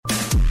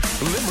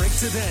Limerick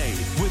Today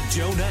with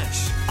Joe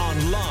Nash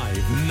on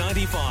Live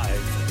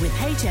 95. With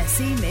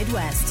HSC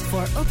Midwest.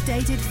 For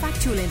updated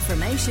factual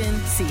information,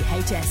 see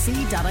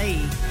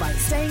hsc.ie. By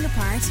staying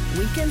apart,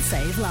 we can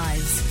save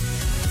lives.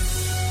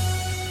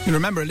 You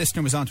remember a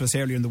listener was on to us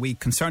earlier in the week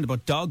concerned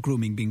about dog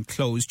grooming being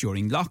closed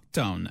during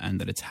lockdown and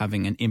that it's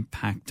having an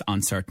impact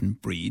on certain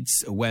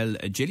breeds. Well,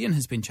 Gillian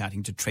has been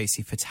chatting to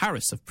Tracy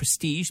Fitzharris of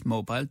Prestige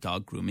Mobile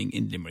Dog Grooming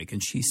in Limerick,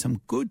 and she's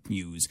some good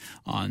news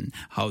on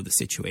how the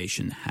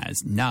situation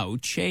has now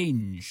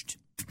changed.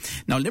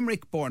 Now,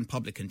 Limerick-born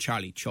publican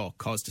Charlie Chalk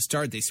caused a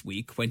stir this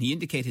week when he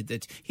indicated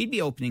that he'd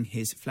be opening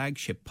his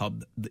flagship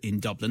pub in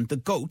Dublin, The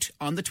Goat,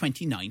 on the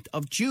 29th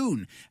of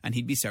June, and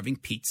he'd be serving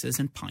pizzas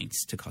and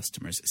pints to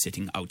customers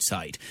sitting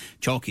outside.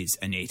 Chalk is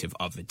a native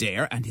of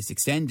Adare, and his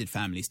extended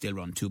family still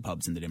run two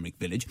pubs in the Limerick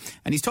village,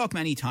 and he's talked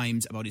many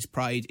times about his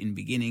pride in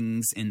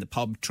beginnings in the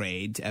pub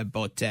trade,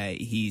 but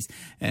he's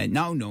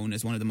now known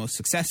as one of the most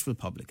successful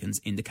publicans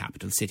in the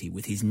capital city,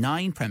 with his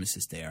 9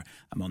 premises there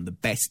among the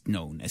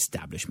best-known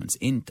establishments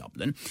in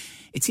Dublin.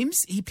 It seems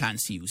he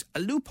plans to use a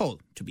loophole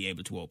to be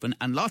able to open,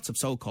 and lots of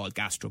so-called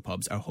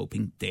gastropubs are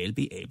hoping they'll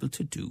be able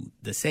to do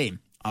the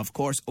same. Of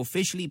course,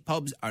 officially,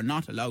 pubs are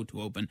not allowed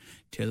to open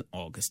till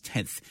August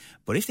 10th.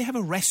 But if they have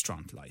a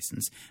restaurant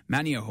licence,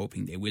 many are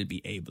hoping they will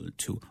be able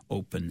to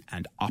open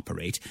and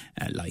operate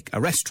like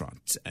a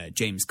restaurant.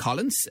 James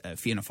Collins,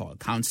 Fianna Fáil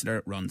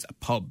councillor, runs a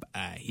pub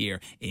here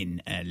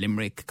in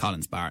Limerick,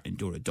 Collins Bar in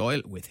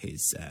Duradoyle, with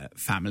his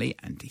family,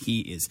 and he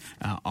is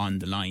on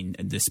the line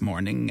this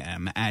morning,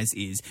 as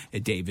is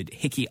David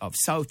Hickey of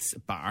South's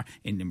Bar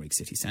in Limerick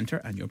City Centre,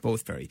 and you're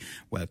both very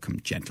welcome,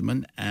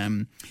 gentlemen.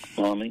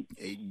 Morning.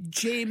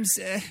 James,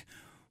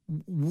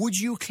 would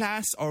you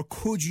class or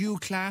could you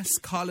class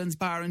Collins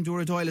Bar in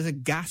Duradoyle as a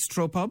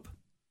gastropub?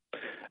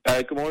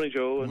 Good morning,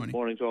 Joe, and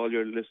morning to all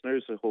your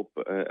listeners. I hope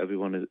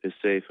everyone is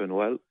safe and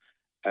well.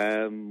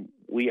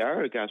 We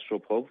are a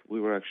gastropub.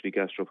 We were actually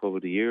Gastropub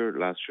of the Year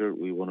last year.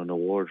 We won an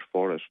award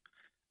for it.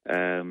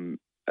 And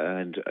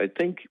I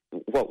think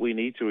what we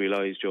need to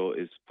realise, Joe,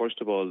 is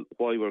first of all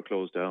why we're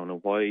closed down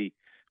and why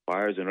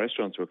bars and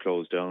restaurants were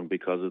closed down,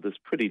 because of this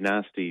pretty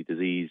nasty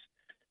disease.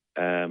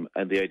 And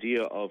the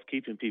idea of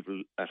keeping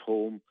people at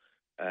home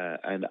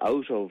and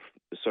out of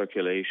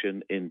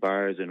circulation in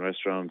bars and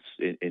restaurants,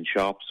 in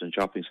shops and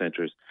shopping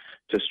centres,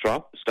 to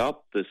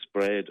stop the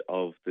spread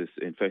of this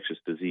infectious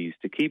disease,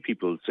 to keep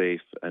people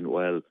safe and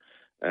well.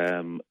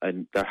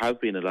 And there have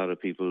been a lot of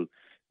people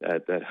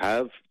that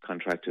have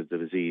contracted the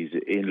disease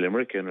in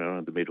Limerick and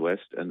around the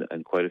Midwest,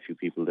 and quite a few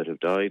people that have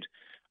died.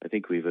 I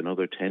think we have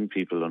another 10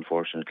 people,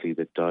 unfortunately,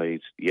 that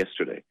died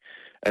yesterday.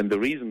 And the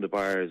reason the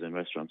bars and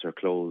restaurants are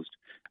closed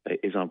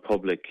is on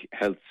public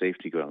health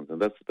safety grounds, and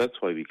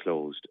that's why we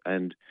closed.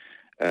 And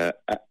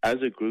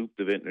as a group,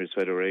 the Vintners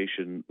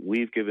Federation,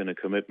 we've given a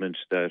commitment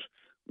that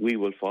we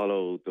will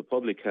follow the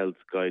public health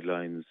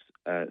guidelines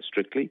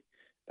strictly,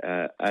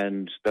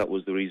 and that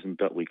was the reason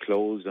that we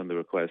closed on the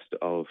request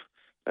of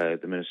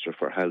the Minister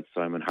for Health,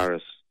 Simon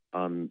Harris,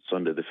 on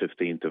Sunday the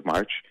 15th of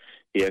March.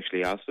 He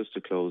actually asked us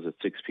to close at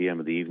 6 p.m.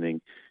 in the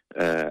evening,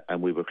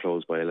 and we were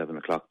closed by 11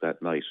 o'clock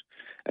that night.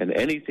 And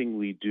anything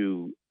we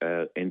do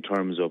in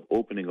terms of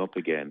opening up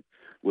again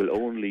will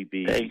only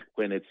be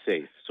when it's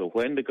safe. So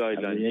when the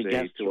guidelines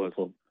say to us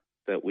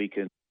that we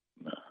can...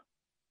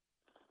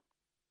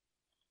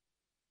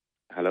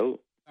 Hello?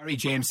 Sorry,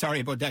 James.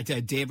 Sorry about that.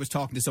 Dave was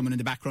talking to someone in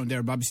the background there.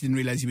 Obviously didn't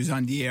realise he was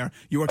on the air.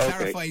 You were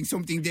clarifying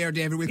something there,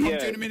 David. We'll come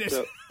to you in a minute.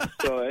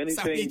 So anything,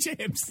 sorry,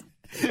 James.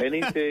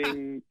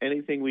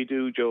 anything we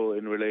do, Joe,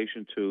 in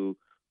relation to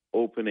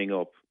opening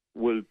up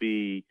will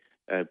be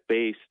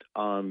based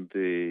on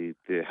the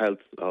health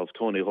of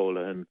Tony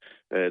Holohan,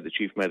 the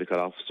Chief Medical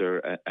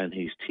Officer, and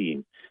his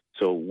team.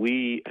 So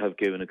we have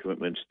given a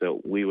commitment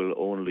that we will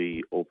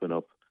only open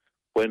up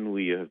when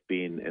we have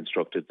been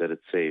instructed that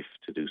it's safe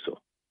to do so.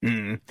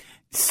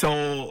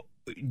 So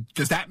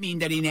does that mean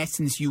that in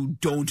essence you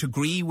don't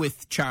agree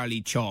with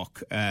Charlie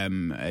Chalk,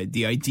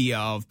 the idea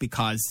of,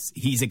 because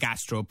he's a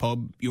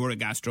gastropub, you're a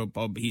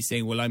gastropub, he's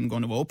saying, well, I'm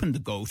going to open the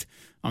Goat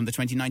on the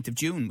 29th of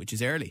June, which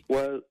is early?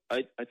 Well,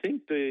 I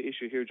think the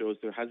issue here, Joe, is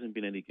there hasn't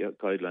been any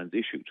guidelines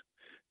issued.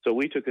 So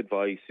we took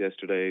advice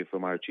yesterday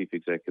from our Chief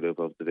Executive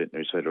of the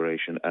Vintners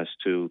Federation as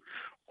to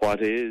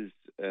what is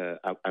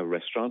a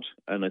restaurant.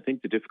 And I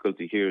think the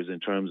difficulty here is in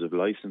terms of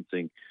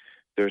licensing.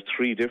 There are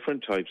 3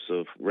 different types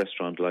of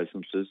restaurant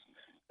licenses,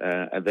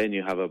 and then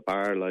you have a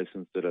bar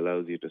license that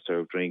allows you to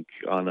serve drink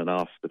on and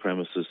off the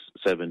premises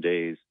 7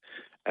 days,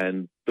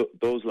 and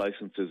those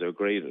licenses are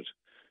graded.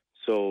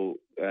 So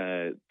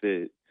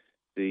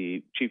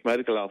the Chief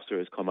Medical Officer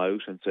has come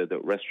out and said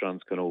that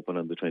restaurants can open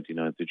on the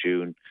 29th of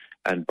June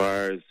and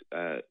bars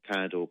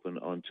can't open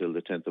until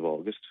the 10th of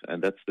August,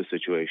 and that's the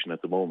situation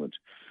at the moment.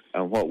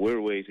 And what we're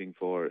waiting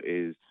for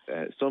is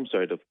some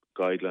sort of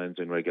guidelines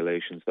and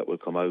regulations that will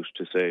come out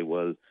to say,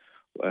 well,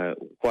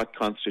 what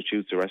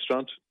constitutes a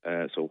restaurant,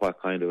 so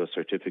what kind of a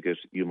certificate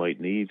you might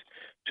need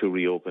to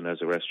reopen as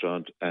a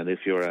restaurant, and if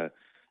you're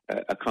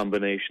a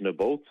combination of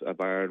both, a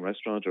bar and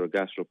restaurant or a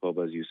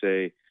gastropub, as you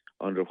say,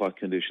 under what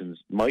conditions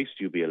might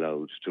you be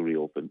allowed to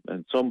reopen.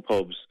 And some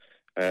pubs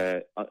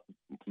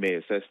may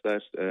assess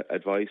that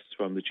advice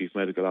from the Chief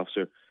Medical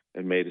Officer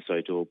and may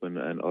decide to open,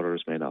 and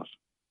others may not.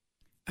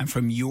 And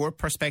from your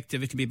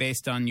perspective, it'll be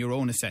based on your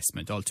own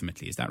assessment,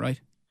 ultimately. Is that right?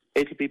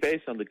 It'll be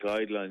based on the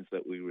guidelines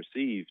that we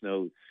receive.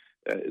 Now,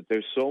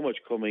 there's so much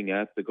coming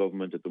at the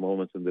government at the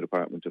moment in the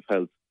Department of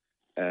Health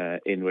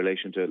in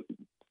relation to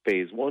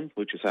phase one,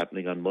 which is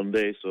happening on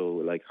Monday.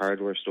 So like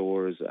hardware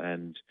stores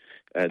and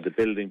the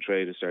building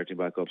trade is starting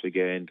back up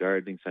again,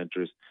 gardening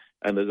centres.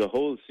 And there's a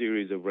whole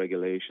series of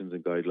regulations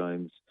and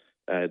guidelines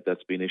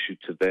that's been issued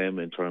to them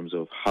in terms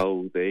of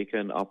how they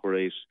can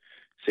operate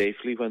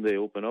safely when they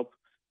open up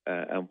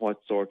and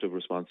what sort of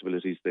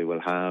responsibilities they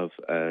will have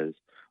as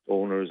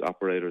owners,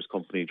 operators,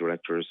 company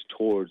directors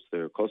towards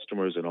their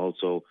customers and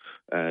also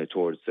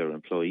towards their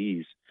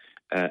employees.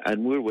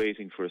 And we're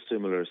waiting for a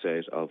similar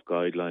set of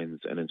guidelines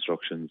and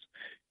instructions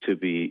to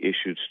be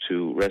issued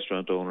to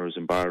restaurant owners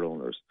and bar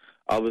owners.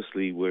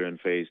 Obviously, we're in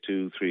phase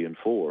 2, 3 and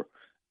 4,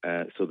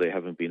 so they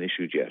haven't been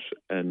issued yet.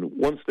 And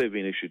once they've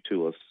been issued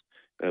to us,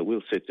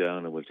 we'll sit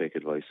down and we'll take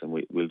advice and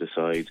we'll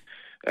decide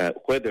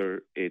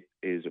whether it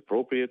is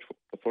appropriate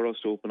for us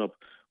to open up.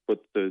 But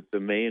the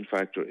main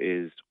factor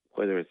is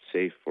whether it's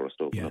safe for us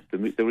to open up.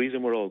 The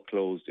reason we're all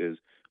closed is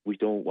we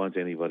don't want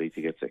anybody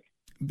to get sick.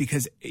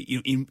 Because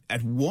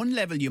at one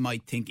level you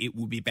might think it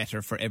would be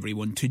better for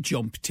everyone to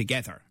jump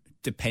together,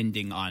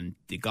 depending on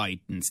the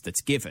guidance that's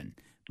given.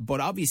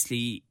 But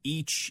obviously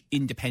each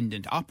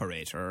independent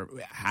operator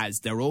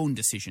has their own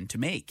decision to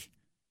make.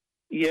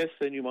 Yes,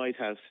 and you might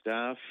have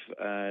staff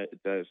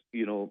that,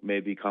 may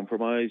be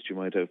compromised. You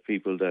might have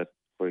people that,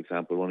 for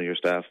example, one of your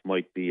staff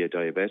might be a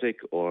diabetic,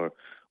 or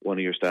one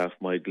of your staff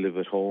might live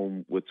at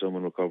home with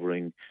someone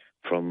recovering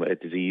from a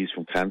disease,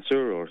 from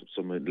cancer, or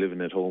someone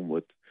living at home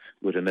with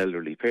an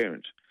elderly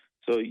parent.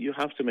 So you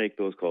have to make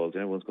those calls.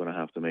 Everyone's going to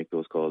have to make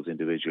those calls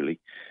individually.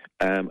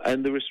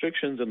 And the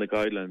restrictions and the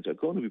guidelines are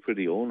going to be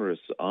pretty onerous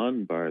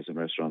on bars and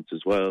restaurants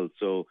as well.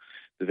 So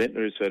the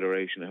Vintners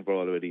Federation have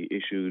already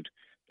issued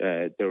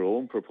their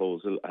own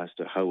proposal as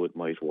to how it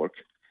might work.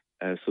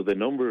 So the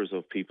numbers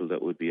of people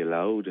that would be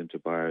allowed into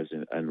bars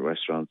and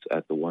restaurants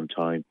at the one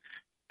time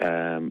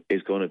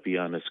is going to be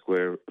on a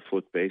square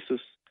foot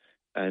basis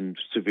and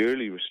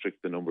severely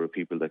restrict the number of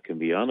people that can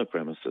be on a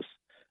premises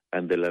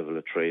and the level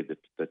of trade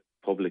that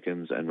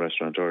publicans and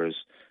restaurateurs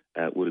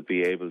will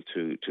be able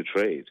to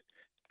trade.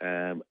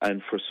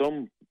 And for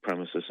some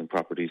premises and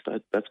properties,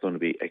 that's going to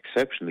be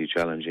exceptionally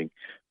challenging,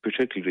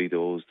 particularly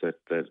those that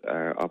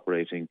are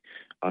operating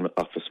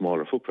off a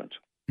smaller footprint.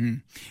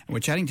 Mm. We're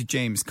chatting to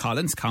James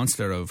Collins,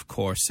 councillor of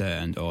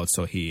Corsa, and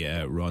also he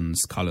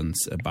runs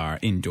Collins Bar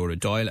in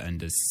Dooradoyle.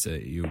 And as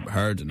you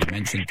heard and I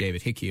mentioned,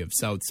 David Hickey of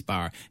South's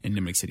Bar in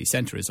Limerick City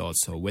Centre is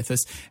also with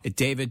us.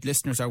 David,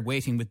 listeners are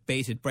waiting with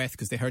bated breath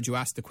because they heard you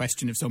ask the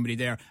question of somebody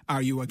there,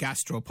 are you a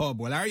gastropub?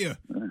 Well, are you?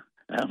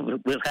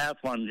 We're half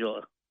one,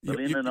 Joe.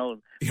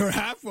 You're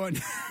half one.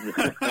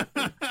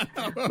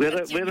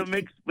 we're a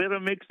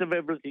mix of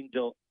everything,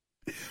 Joe.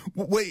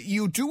 Well,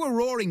 you do a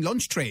roaring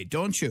lunch trade,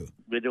 don't you?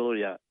 We do,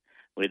 yeah.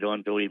 We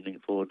don't do evening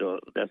food,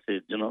 that's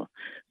it,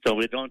 So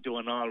we don't do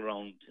an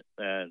all-round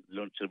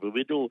lunch, but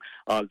we do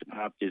all the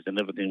parties and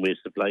everything. We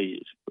supply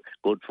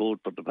good food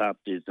for the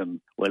parties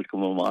and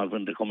welcome them all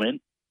when they come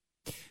in.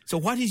 So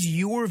what is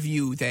your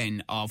view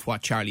then of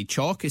what Charlie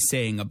Chalk is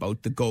saying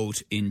about the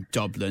goat in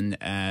Dublin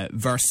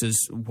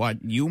versus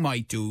what you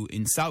might do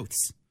in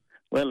Souths?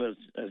 Well, as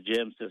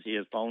James says, he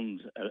has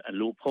found a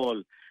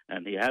loophole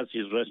and he has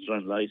his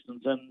restaurant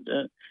licence,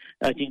 and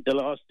I think the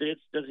law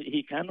states that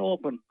he can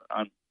open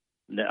on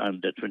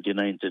the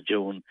 29th of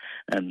June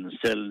and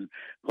sell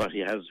what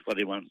he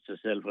wants to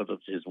sell, whether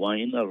it's his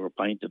wine or a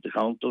pint at the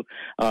counter,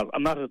 or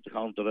not at the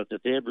counter, at the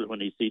table when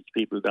he seats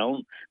people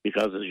down,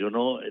 because as you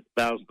know,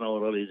 bars now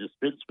are only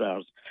dispense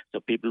bars,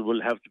 so people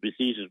will have to be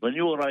seated. When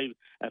you arrive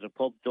at a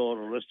pub door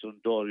or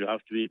restaurant door, you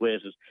have to be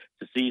waited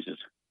to seat it.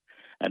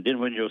 And then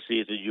when you're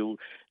seated,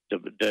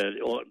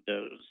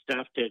 the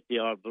staff take the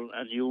order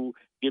and you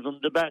give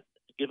it back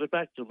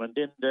to them, and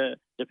then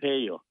they pay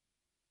you.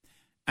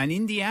 And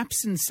in the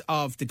absence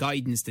of the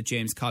guidance that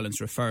James Collins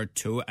referred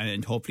to,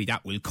 and hopefully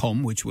that will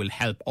come, which will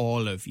help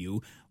all of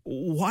you,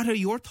 what are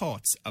your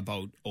thoughts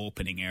about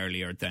opening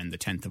earlier than the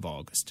 10th of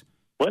August?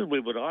 Well, we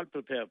were all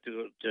prepared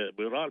to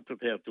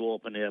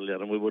open earlier,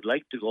 and we would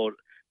like to go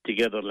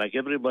together. Like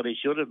everybody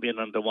should have been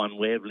under one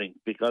wavelength,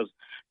 because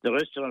the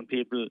restaurant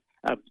people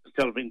are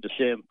serving the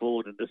same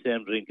food and the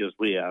same drink as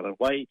we are. And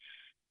why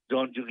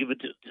don't you give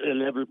it a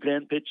level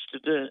playing pitch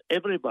to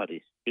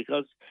everybody?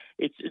 Because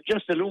it's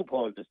just a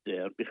loophole that's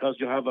there. Because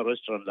you have a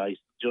restaurant license,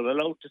 you're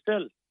allowed to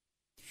sell.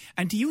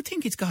 And do you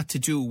think it's got to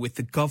do with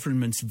the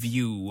government's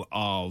view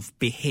of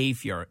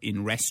behaviour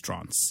in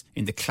restaurants,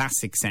 in the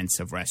classic sense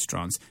of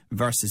restaurants,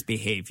 versus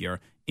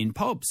behaviour in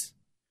pubs?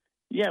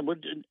 Yeah, but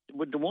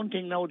the one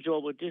thing now,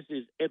 Joe, with this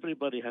is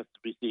everybody has to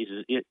be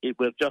seated.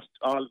 We're just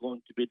all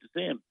going to be the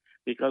same.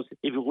 because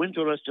if you go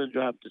into a restaurant,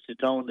 you have to sit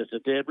down at a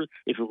table.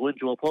 If you go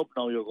into a pub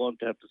now, you're going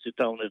to have to sit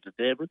down at a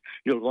table.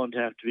 You're going to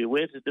have to be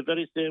waited the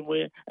very same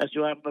way as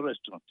you are in a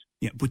restaurant.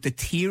 Yeah, but the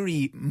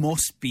theory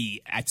must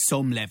be at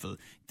some level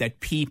that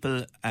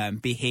people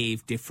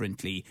behave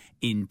differently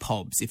in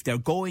pubs. If they're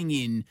going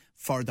in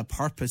for the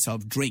purpose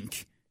of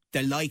drink,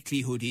 the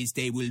likelihood is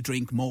they will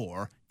drink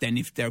more than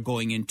if they're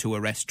going into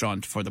a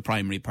restaurant for the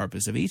primary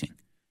purpose of eating.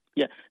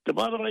 Yeah, the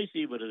bother I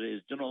see what it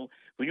is,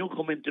 when you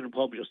come into the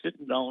pub, you're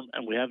sitting down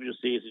and we have your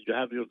seats, you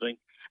have your drink,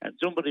 and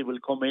somebody will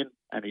come in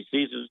and he's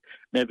seated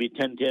maybe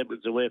 10 tables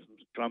away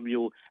from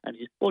you, and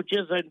he says, oh,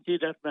 jeez, I didn't see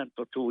that man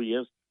for 2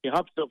 years. He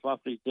hops up off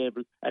his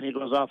table and he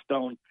goes off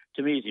down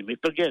to meet him. He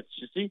forgets,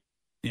 you see?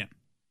 Yeah.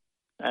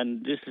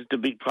 And this is the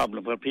big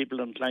problem, where people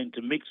are inclined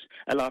to mix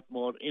a lot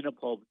more in a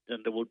pub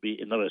than there would be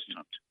in a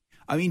restaurant.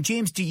 I mean,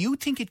 James, do you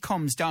think it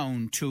comes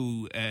down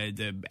to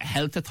the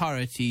health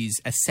authorities'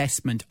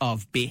 assessment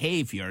of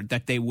behaviour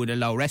that they would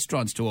allow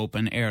restaurants to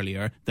open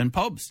earlier than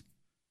pubs?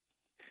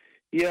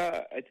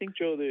 Yeah, I think,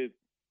 Joe,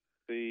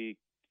 the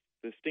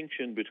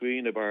distinction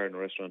between a bar and a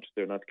restaurant,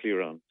 they're not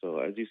clear on. So,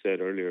 as you said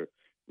earlier,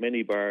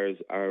 many bars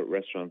are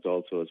restaurants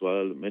also as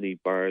well. Many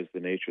bars, the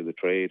nature of the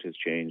trade has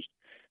changed.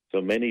 So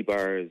many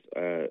bars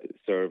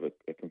serve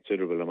a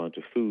considerable amount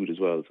of food as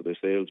well. So their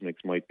sales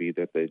mix might be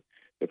that they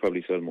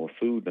probably sell more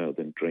food now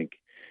than drink.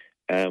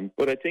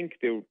 But I think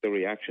the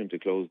reaction to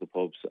close the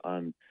pubs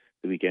on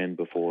the weekend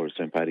before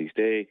St. Paddy's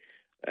Day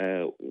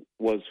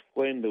was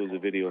when there was a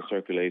video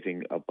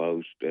circulating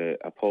about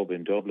a pub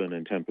in Dublin,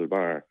 in Temple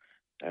Bar,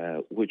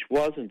 which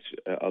wasn't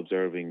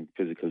observing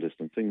physical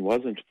distancing,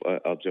 wasn't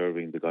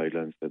observing the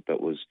guidelines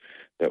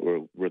that were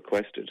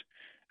requested.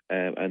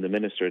 And the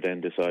minister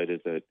then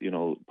decided that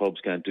pubs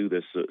can't do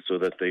this, so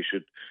that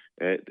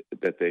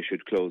they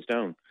should close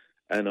down.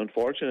 And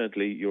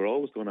unfortunately, you're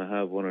always going to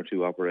have one or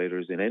two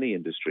operators in any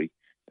industry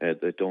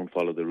that don't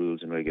follow the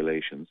rules and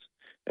regulations.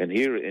 And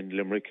here in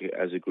Limerick,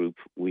 as a group,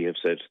 we have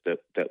said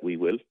that we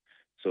will.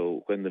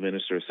 So when the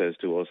minister says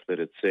to us that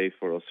it's safe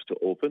for us to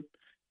open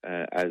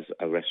as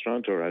a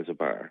restaurant or as a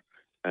bar,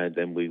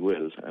 then we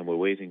will. And we're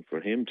waiting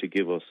for him to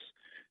give us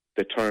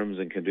the terms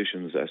and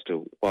conditions as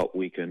to what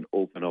we can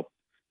open up,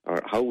 or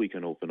how we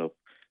can open up,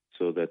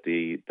 so that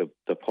the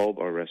pub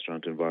or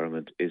restaurant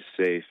environment is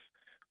safe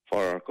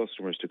for our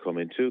customers to come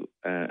into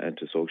and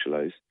to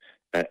socialise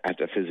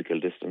at a physical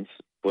distance,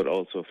 but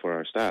also for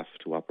our staff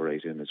to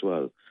operate in as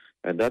well.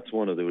 And that's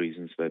one of the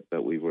reasons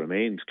that we've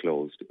remained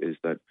closed, is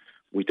that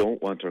we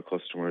don't want our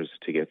customers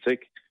to get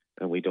sick,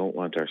 and we don't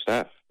want our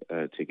staff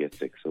to get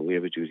sick. So we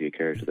have a duty of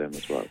care to them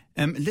as well.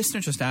 Listener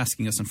just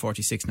asking us on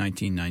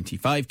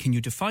 461995, can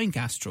you define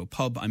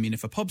gastropub? I mean,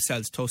 if a pub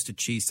sells toasted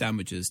cheese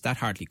sandwiches, that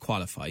hardly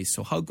qualifies.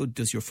 So how good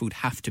does your food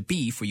have to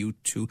be for you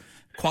to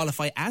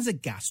qualify as a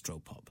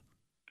gastropub?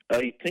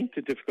 I think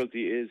the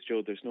difficulty is,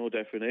 Joe, there's no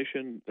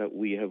definition that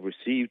we have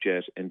received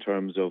yet in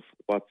terms of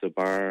what's a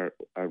bar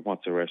or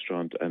what's a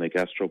restaurant, and a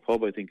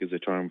gastropub, I think, is a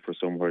term for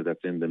somewhere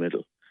that's in the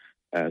middle.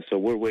 So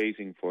we're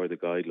waiting for the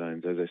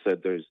guidelines. As I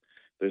said, there's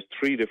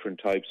 3 different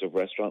types of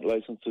restaurant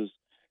licenses.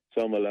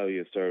 Some allow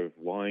you to serve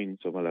wine,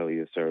 some allow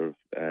you to serve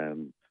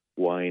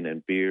wine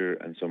and beer,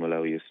 and some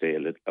allow you to stay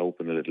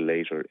open a little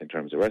later in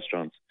terms of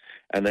restaurants.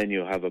 And then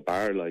you have a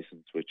bar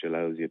license, which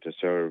allows you to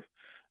serve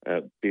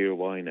beer,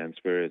 wine and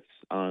spirits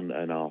on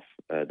and off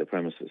the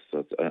premises,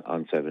 so it's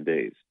on 7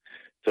 days.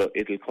 So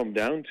it'll come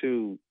down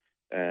to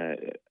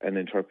an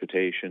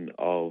interpretation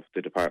of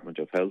the Department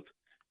of Health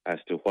as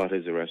to what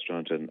is a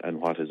restaurant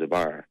and what is a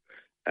bar.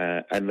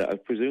 And I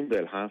presume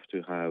they'll have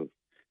to have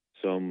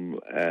some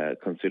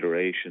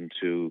consideration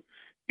to,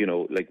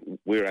 like,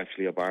 we're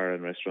actually a bar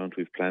and restaurant.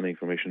 We've planning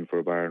permission for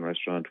a bar and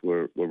restaurant.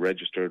 We're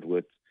registered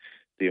with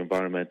the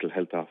environmental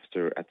health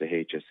officer at the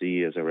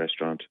HSE as a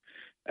restaurant.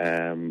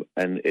 And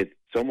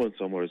someone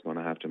somewhere is going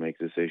to have to make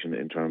a decision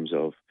in terms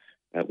of,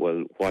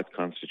 what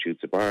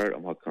constitutes a bar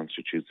and what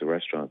constitutes a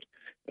restaurant,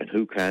 and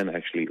who can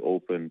actually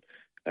open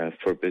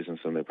for business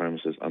on their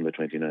premises on the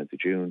 29th of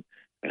June,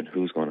 and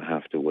who's going to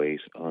have to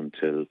wait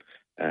until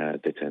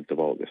the 10th of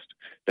August.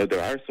 Now,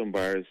 there are some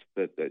bars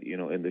that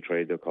in the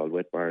trade, they're called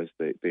wet bars.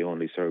 They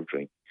only serve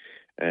drink.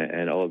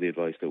 And all the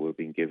advice that we're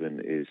being given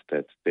is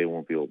that they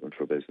won't be open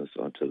for business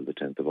until the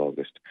 10th of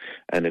August.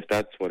 And if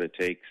that's what it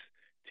takes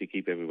to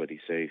keep everybody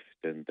safe,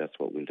 then that's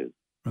what we'll do.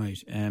 Right.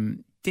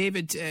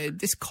 David,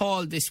 this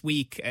call this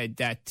week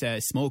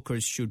that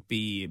smokers should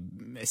be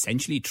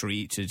essentially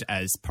treated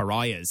as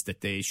pariahs,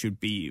 that they should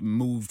be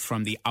moved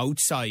from the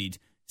outside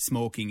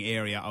smoking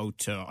area out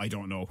to I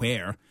don't know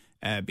where,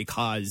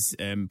 because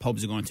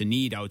pubs are going to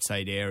need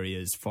outside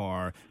areas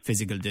for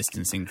physical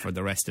distancing for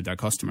the rest of their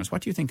customers.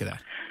 What do you think of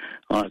that?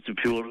 Oh, it's a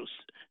pure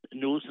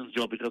nuisance,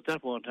 Joe, because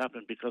that won't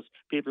happen, because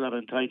people are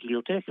entitled.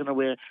 You're taking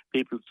away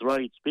people's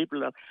rights.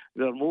 People are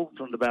moved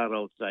from the bar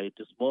outside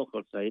to smoke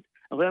outside,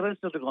 and where else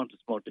are they going to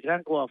smoke? They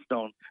can't go off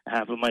down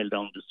half a mile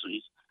down the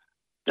street.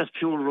 That's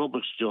pure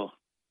rubbish, Joe.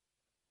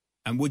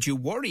 And would you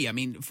worry? I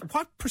mean,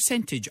 what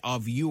percentage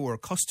of your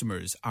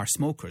customers are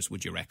smokers,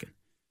 would you reckon?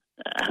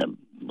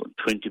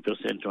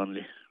 20%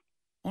 only.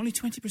 Only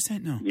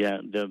 20% now? Yeah,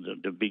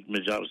 the big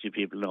majority of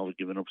people now have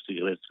given up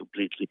cigarettes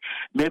completely.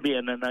 Maybe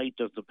on a night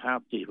of the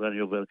party when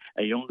you have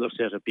a younger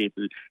set of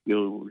people,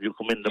 you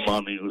come in the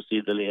morning, you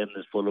see the lane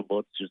is full of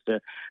butts, you say,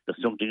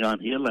 there's something on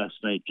here last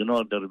night.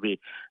 There'll be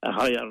a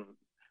higher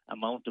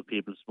amount of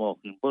people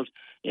smoking. But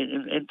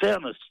in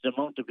fairness, the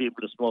amount of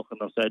people smoking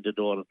outside the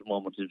door at the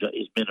moment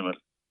is minimal.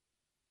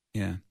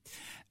 Yeah.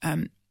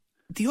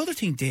 The other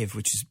thing, Dave,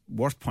 which is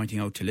worth pointing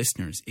out to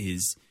listeners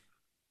is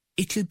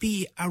it'll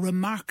be a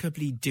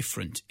remarkably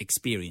different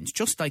experience,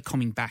 just like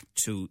coming back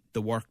to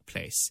the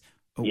workplace.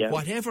 Yeah.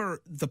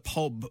 Whatever the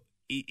pub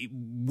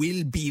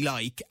will be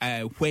like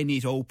when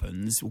it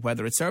opens,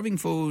 whether it's serving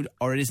food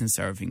or it isn't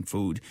serving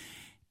food,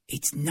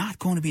 it's not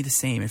going to be the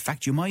same. In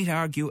fact, you might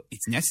argue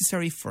it's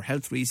necessary for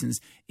health reasons.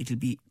 It'll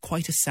be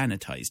quite a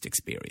sanitised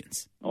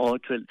experience. Oh,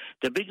 it will.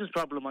 The biggest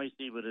problem I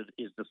see with it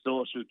is the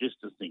social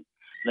distancing.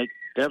 Like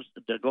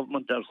the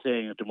government are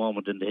saying at the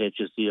moment, and the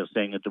HSE are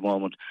saying at the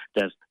moment,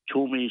 that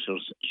 2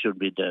 metres should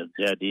be the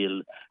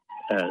ideal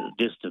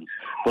distance.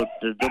 But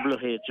the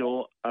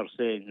WHO are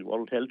saying,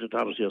 World Health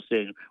Authority are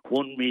saying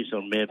 1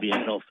 metre may be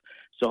enough.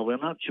 So we're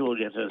not sure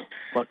yet,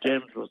 what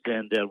James was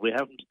saying there. We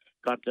haven't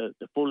got the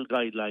full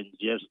guidelines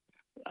yet,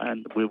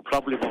 and we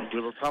probably won't.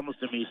 We were promised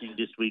a meeting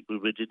this week,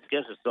 but we didn't get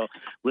it. So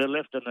we're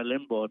left in a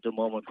limbo at the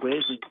moment,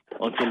 waiting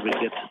until we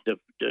get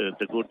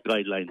the good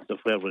guidelines of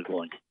where we're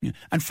going. Yeah.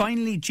 And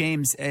finally,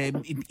 James,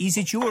 is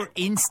it your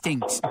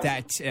instinct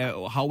that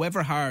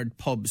however hard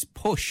pubs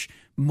push,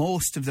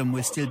 most of them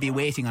will still be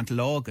waiting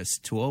until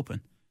August to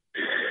open?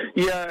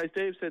 Yeah, as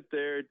Dave said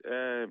there,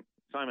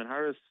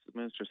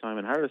 Minister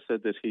Simon Harris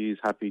said that he's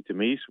happy to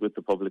meet with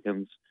the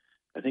publicans.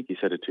 I think he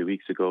said it 2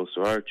 weeks ago.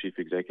 So our chief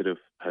executive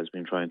has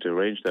been trying to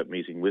arrange that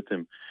meeting with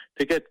him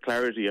to get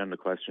clarity on the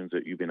questions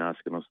that you've been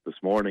asking us this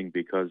morning,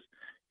 because,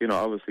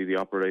 obviously the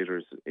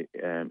operators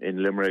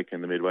in Limerick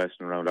and the Midwest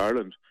and around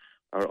Ireland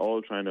are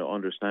all trying to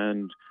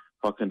understand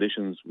what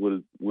conditions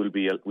will we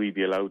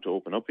be allowed to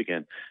open up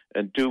again,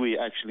 and do we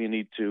actually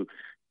need to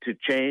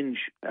change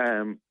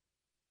the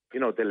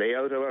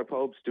layout of our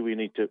pubs? Do we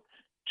need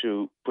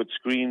to put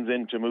screens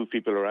in to move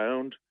people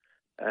around?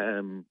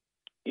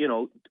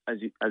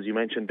 As you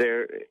mentioned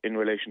there, in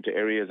relation to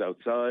areas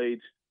outside,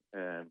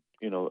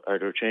 are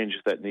there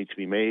changes that need to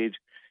be made?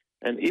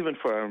 And even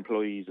for our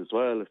employees as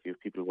well, if you have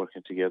people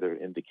working together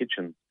in the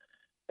kitchen,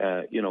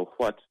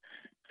 what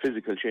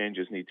physical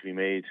changes need to be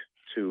made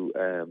to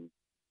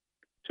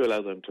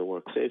allow them to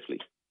work safely?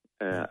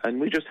 And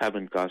we just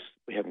haven't got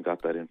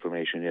that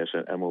information yet,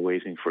 and we're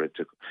waiting for it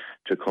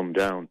to come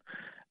down.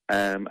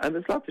 And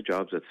there's lots of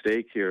jobs at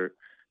stake here.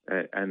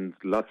 And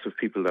lots of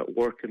people that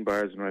work in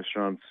bars and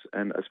restaurants.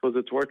 And I suppose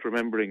it's worth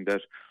remembering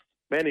that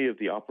many of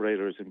the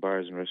operators in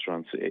bars and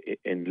restaurants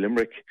in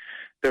Limerick,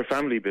 they're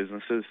family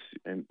businesses.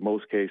 In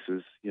most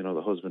cases,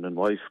 the husband and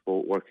wife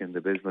both work in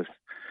the business.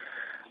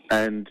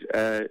 And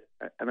a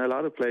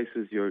lot of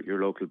places,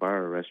 your local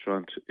bar or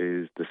restaurant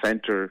is the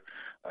centre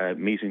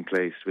meeting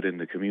place within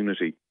the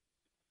community.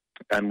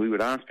 And we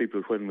would ask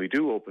people when we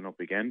do open up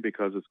again,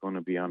 because it's going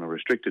to be on a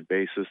restricted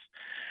basis,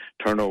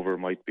 turnover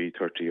might be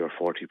 30 or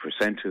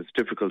 40%. It's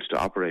difficult to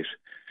operate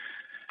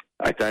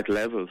at that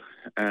level,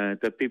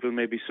 that people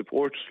maybe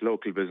support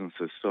local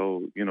businesses.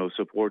 So,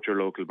 support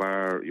your local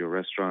bar, your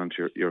restaurant,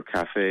 your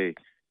cafe,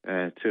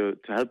 to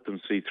help them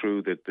see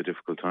through the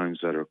difficult times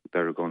that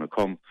are going to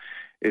come.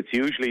 It's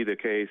usually the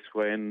case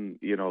when,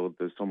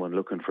 there's someone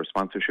looking for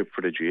sponsorship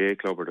for the GA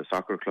club or the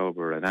soccer club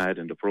or an ad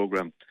in the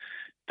programme,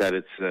 that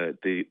it's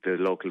the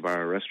local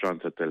bar or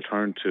restaurant that they'll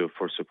turn to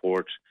for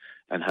support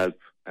and help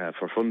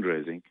for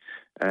fundraising.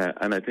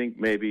 And I think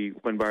maybe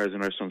when bars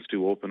and restaurants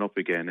do open up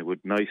again, it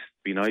would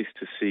be nice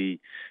to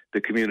see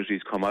the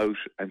communities come out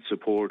and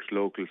support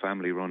local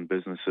family-run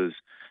businesses,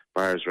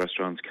 bars,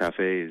 restaurants,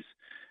 cafes,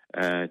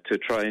 to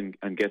try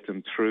and get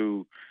them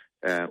through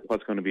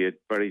what's going to be a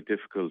very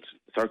difficult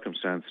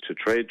circumstance to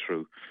trade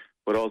through,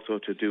 but also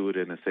to do it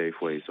in a safe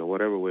way. So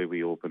whatever way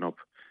we open up,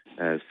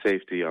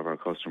 safety of our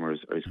customers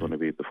is going to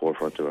be at the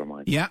forefront of our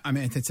mind. Yeah, I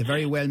mean, it's a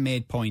very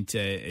well-made point,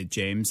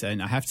 James,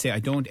 and I have to say I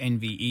don't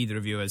envy either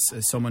of you as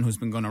someone who's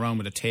been going around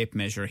with a tape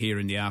measure here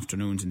in the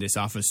afternoons in this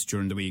office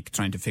during the week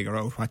trying to figure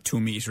out what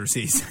 2 metres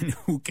is and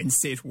who can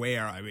sit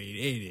where. I mean,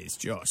 it is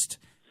just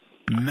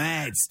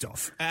mad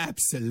stuff,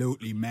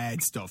 absolutely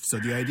mad stuff. So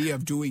the idea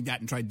of doing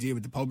that and trying to deal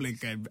with the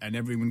public and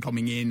everyone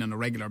coming in on a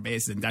regular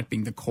basis, and that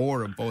being the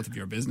core of both of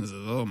your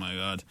businesses, oh my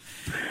God.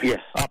 Yes,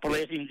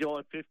 operating, Joe,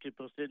 at 50%,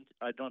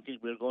 I don't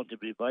think we're going to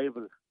be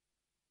viable.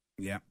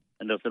 Yeah.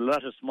 And there's a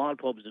lot of small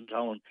pubs in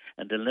town,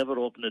 and they'll never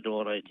open the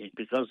door, I think,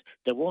 because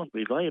they won't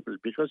be viable,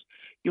 because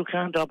you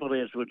can't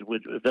operate with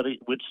 30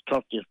 or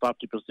 40%,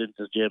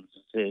 as James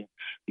is saying.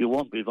 You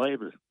won't be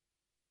viable.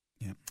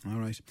 Yeah, all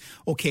right.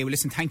 Okay, well,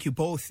 listen, thank you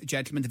both,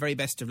 gentlemen. The very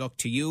best of luck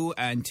to you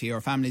and to your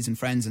families and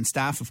friends and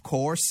staff, of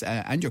course,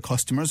 and your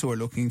customers who are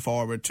looking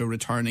forward to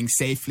returning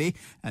safely,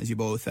 as you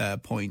both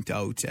point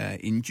out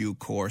in due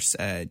course.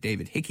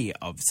 David Hickey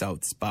of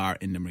South's Bar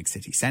in Limerick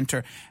City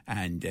Centre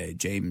and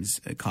James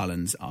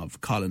Collins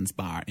of Collins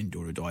Bar in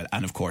Dooradoyle,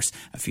 and, of course,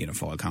 a Fianna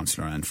Fáil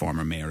councillor and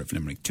former mayor of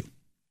Limerick too.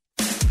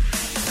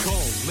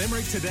 Call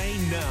Limerick today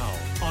now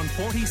on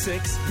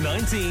 46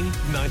 19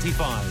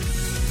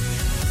 95.